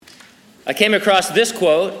I came across this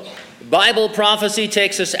quote: Bible prophecy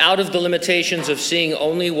takes us out of the limitations of seeing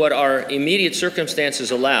only what our immediate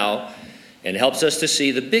circumstances allow and helps us to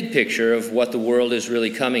see the big picture of what the world is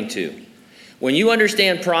really coming to. When you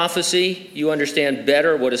understand prophecy, you understand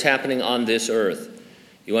better what is happening on this earth.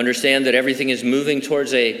 You understand that everything is moving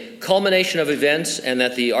towards a culmination of events and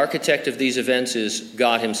that the architect of these events is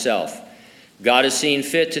God himself. God has seen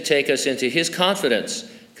fit to take us into his confidence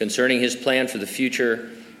concerning his plan for the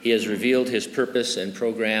future. He has revealed his purpose and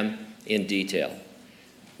program in detail.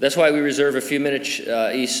 That's why we reserve a few minutes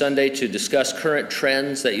each Sunday to discuss current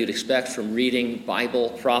trends that you'd expect from reading Bible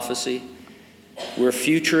prophecy. We're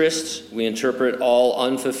futurists. We interpret all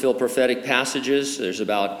unfulfilled prophetic passages, there's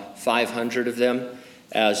about 500 of them,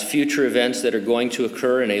 as future events that are going to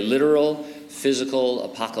occur in a literal, physical,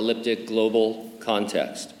 apocalyptic, global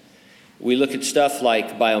context. We look at stuff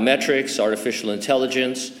like biometrics, artificial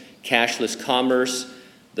intelligence, cashless commerce,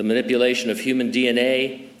 the manipulation of human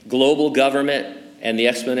DNA, global government, and the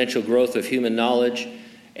exponential growth of human knowledge,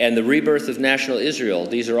 and the rebirth of national Israel.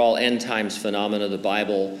 These are all end times phenomena the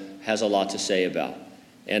Bible has a lot to say about,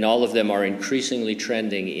 and all of them are increasingly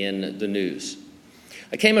trending in the news.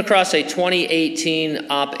 I came across a 2018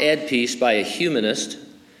 op-ed piece by a humanist.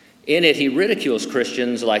 In it, he ridicules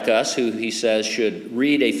Christians like us who he says should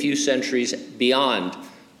read a few centuries beyond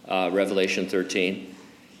Revelation 13.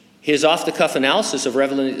 His off-the-cuff analysis of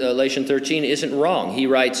Revelation 13 isn't wrong. He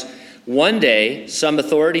writes, "One day, some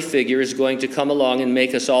authority figure is going to come along and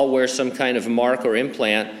make us all wear some kind of mark or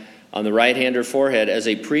implant on the right hand or forehead as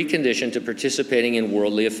a precondition to participating in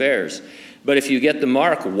worldly affairs. But if you get the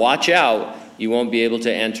mark, watch out, you won't be able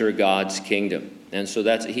to enter God's kingdom." And so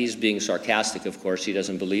he's being sarcastic, of course. He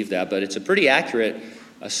doesn't believe that, but it's a pretty accurate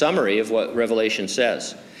summary of what Revelation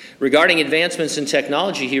says. Regarding advancements in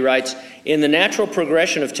technology, he writes, "In the natural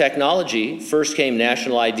progression of technology, first came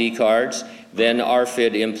national ID cards, then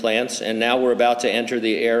RFID implants, and now we're about to enter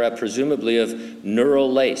the era, presumably, of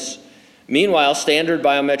neural lace. Meanwhile, standard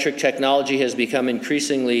biometric technology has become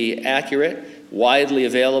increasingly accurate, widely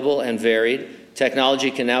available, and varied.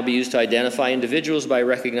 Technology can now be used to identify individuals by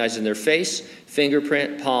recognizing their face,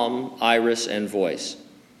 fingerprint, palm, iris, and voice."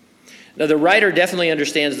 Now, the writer definitely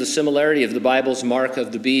understands the similarity of the Bible's mark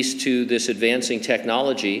of the beast to this advancing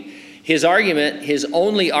technology. His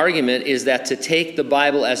only argument is that to take the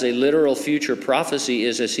Bible as a literal future prophecy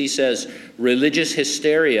is, as he says, religious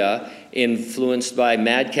hysteria influenced by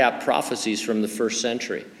madcap prophecies from the first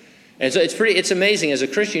century. And so it's amazing. As a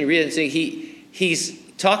Christian, you read it and think he's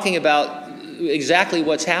talking about exactly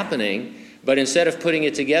what's happening, but instead of putting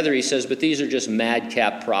it together, he says, but these are just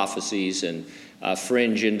madcap prophecies and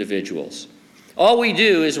fringe individuals. All we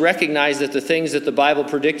do is recognize that the things that the Bible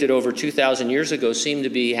predicted over 2,000 years ago seem to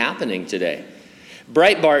be happening today.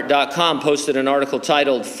 Breitbart.com posted an article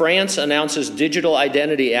titled, "France Announces Digital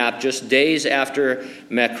Identity App Just Days After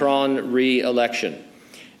Macron Re-Election."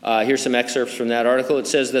 Here's some excerpts from that article. It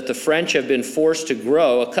says that the French have been forced to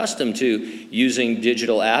grow accustomed to using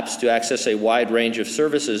digital apps to access a wide range of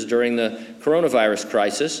services during the coronavirus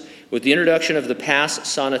crisis with the introduction of the Pass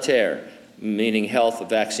Sanitaire, meaning health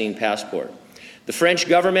vaccine passport. The French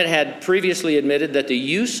government had previously admitted that the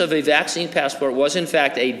use of a vaccine passport was in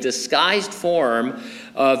fact a disguised form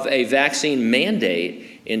of a vaccine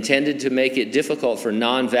mandate intended to make it difficult for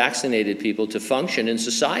non-vaccinated people to function in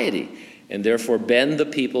society and therefore bend the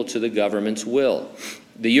people to the government's will.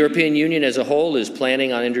 The European Union as a whole is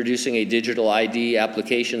planning on introducing a digital ID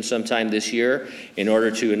application sometime this year in order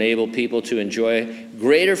to enable people to enjoy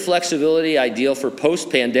greater flexibility ideal for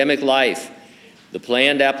post-pandemic life. The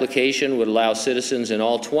planned application would allow citizens in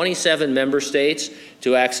all 27 member states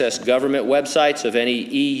to access government websites of any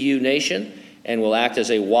EU nation and will act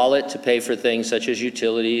as a wallet to pay for things such as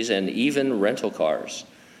utilities and even rental cars.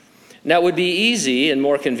 Now, it would be easy and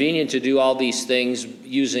more convenient to do all these things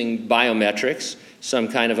using biometrics, some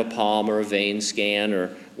kind of a palm or a vein scan or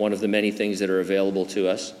one of the many things that are available to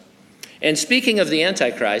us. And speaking of the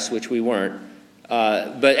Antichrist, which we weren't,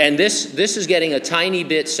 this is getting a tiny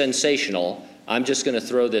bit sensational. I'm just going to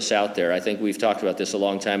throw this out there. I think we've talked about this a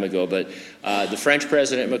long time ago, but the French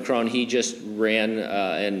President Macron, he just ran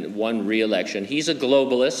and won re-election. He's a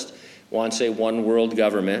globalist, wants a one-world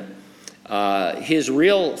government. His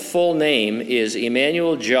real full name is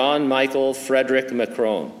Emmanuel John Michael Frederick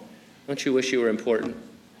Macron. Don't you wish you were important?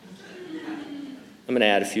 I'm going to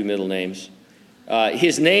add a few middle names.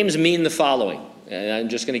 His names mean the following. And I'm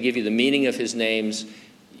just going to give you the meaning of his names.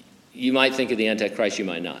 You might think of the Antichrist, you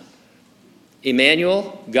might not.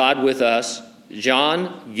 Emmanuel, God with us.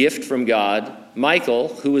 John, gift from God. Michael,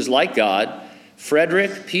 who is like God.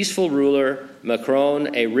 Frederick, peaceful ruler.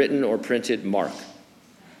 Macron, a written or printed mark.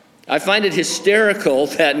 I find it hysterical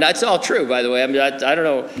that, and that's all true, by the way. I mean, I don't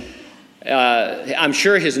know. I'm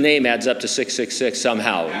sure his name adds up to 666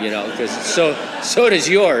 somehow, because so does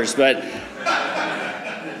yours. But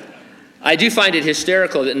I do find it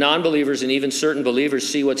hysterical that non-believers and even certain believers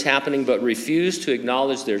see what's happening but refuse to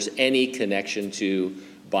acknowledge there's any connection to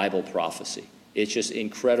Bible prophecy. It's just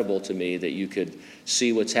incredible to me that you could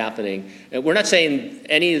see what's happening. And we're not saying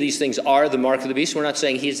any of these things are the mark of the beast. We're not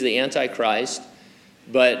saying he's the Antichrist.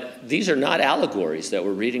 But these are not allegories that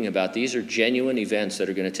we're reading about. These are genuine events that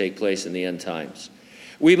are going to take place in the end times.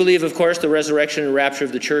 We believe, of course, the resurrection and rapture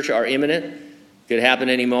of the church are imminent. Could happen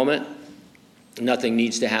any moment. Nothing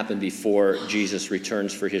needs to happen before Jesus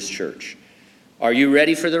returns for his church. Are you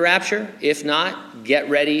ready for the rapture? If not, get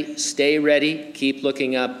ready, stay ready, keep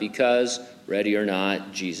looking up, because ready or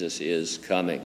not, Jesus is coming.